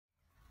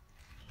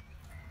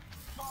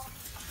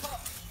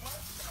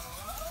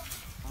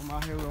I'm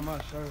out here with my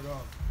shirt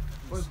off.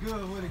 What's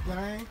good with it,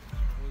 gang?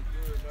 What's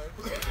good,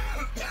 baby?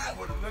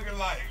 What it looking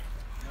like?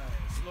 Man,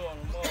 slow on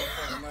the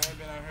motherfucker, man.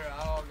 Been out here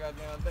all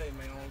goddamn day,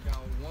 man. Only got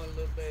one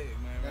little bag,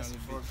 man. That's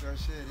some fucked up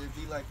shit. It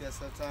be like that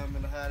sometime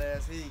in the hot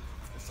ass heat.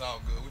 It's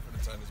all good. We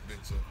finna turn this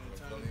bitch up.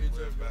 Don't Bitch even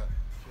worry up, about it.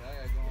 Shit, I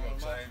gotta go We on gonna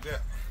my, change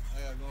that.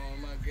 I gotta go on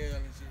my gal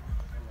and shit.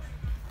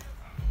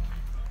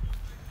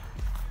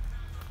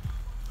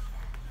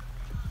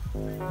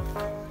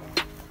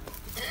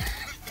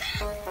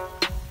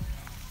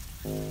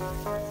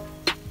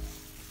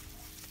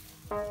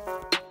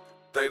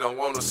 They don't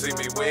wanna see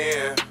me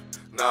win,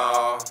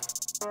 nah.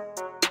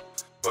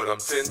 But I'm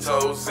 10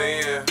 toes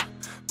in,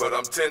 but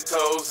I'm 10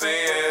 toes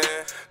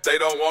in. They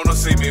don't wanna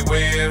see me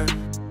win.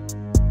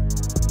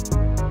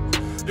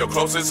 Your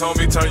closest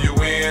homie turn you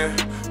in.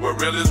 Where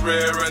real is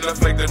rare and I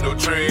fake the new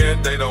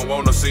trend. They don't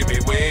wanna see me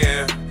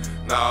win,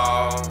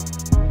 nah.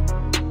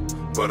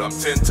 But I'm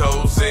 10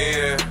 toes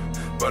in,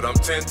 but I'm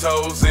 10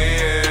 toes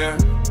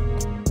in.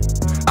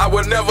 I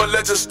would never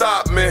let you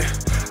stop me.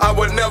 I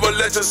would never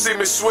let you see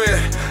me sweat.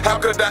 How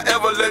could I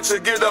ever let you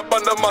get up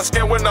under my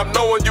skin when I'm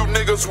knowing you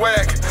niggas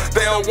whack?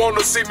 They don't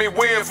wanna see me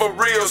win for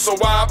real, so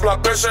I apply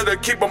pressure to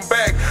keep them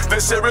back.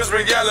 This here is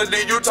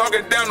reality, you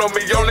talking down on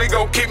me, only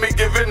gon' keep me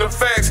giving the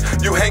facts.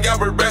 You hang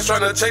out with rats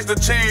trying to chase the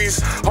cheese,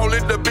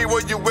 only to be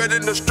where you at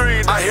in the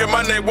street. I hear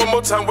my name one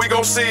more time, we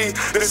gon' see.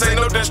 This ain't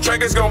no diss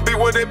track, it's gon' be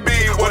what it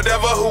be.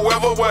 Whatever,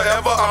 whoever,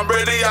 wherever, I'm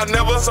ready, I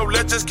never, so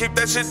let's just keep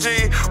that shit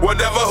G.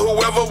 Whatever,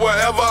 whoever,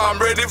 wherever, I'm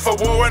ready for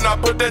war and I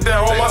put that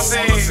down on my seat.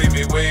 They don't wanna see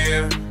me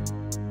win.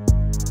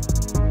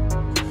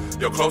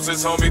 Your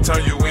closest homie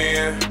turn you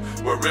in.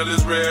 Where real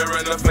is rare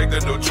and I fake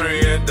the new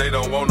trend. They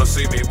don't wanna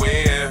see me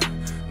win,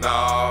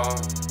 nah.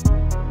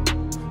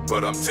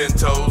 But I'm 10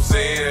 toes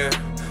in,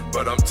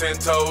 but I'm 10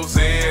 toes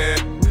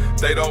in.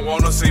 They don't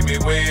wanna see me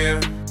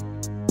win.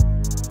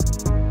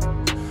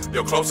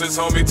 Your closest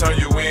homie turn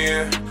you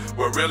in.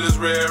 Where real is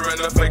rare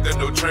and I fake the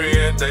new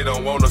trend. They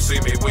don't wanna see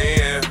me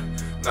win,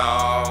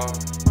 nah.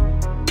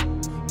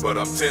 But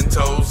I'm 10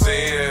 toes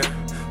in,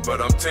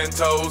 but I'm 10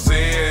 toes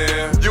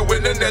in. You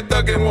went in there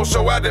thuggin', won't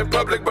show out in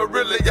public, but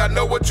really I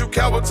know what you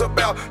cowards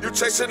about. You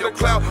chasing the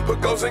clout,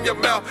 put goals in your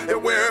mouth,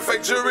 and wearing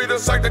fake jewelry to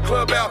psych the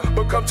club out.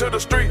 But come to the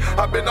street,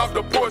 I've been off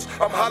the porch,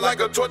 I'm hot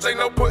like a torch, ain't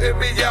no putting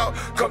me out.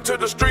 Come to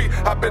the street,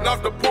 I've been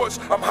off the porch,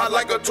 I'm hot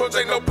like a torch,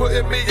 ain't no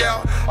putting me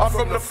out. I'm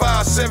from the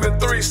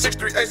 573,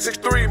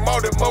 63863,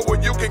 malden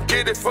where you can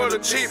get it for the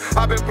cheap.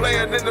 I've been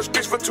playing in the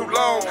streets for too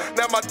long,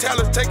 now my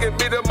talent's taking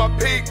me to my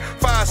peak.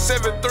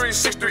 573,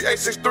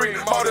 63863,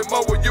 malden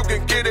where you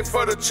can get it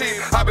for the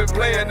cheap. I've been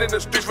playing in the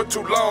streets for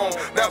too long,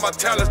 now my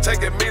talent's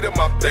taking me to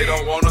my peak. They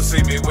don't wanna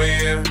see me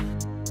win.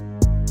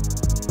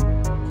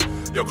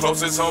 Your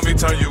closest homie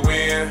turn you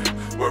in.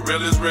 Where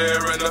real is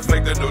rare and I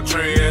fake the new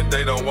trend.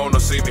 They don't wanna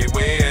see me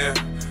win,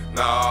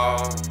 nah.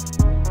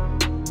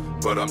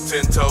 But I'm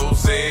 10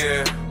 toes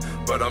in,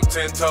 but I'm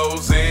 10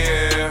 toes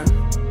in.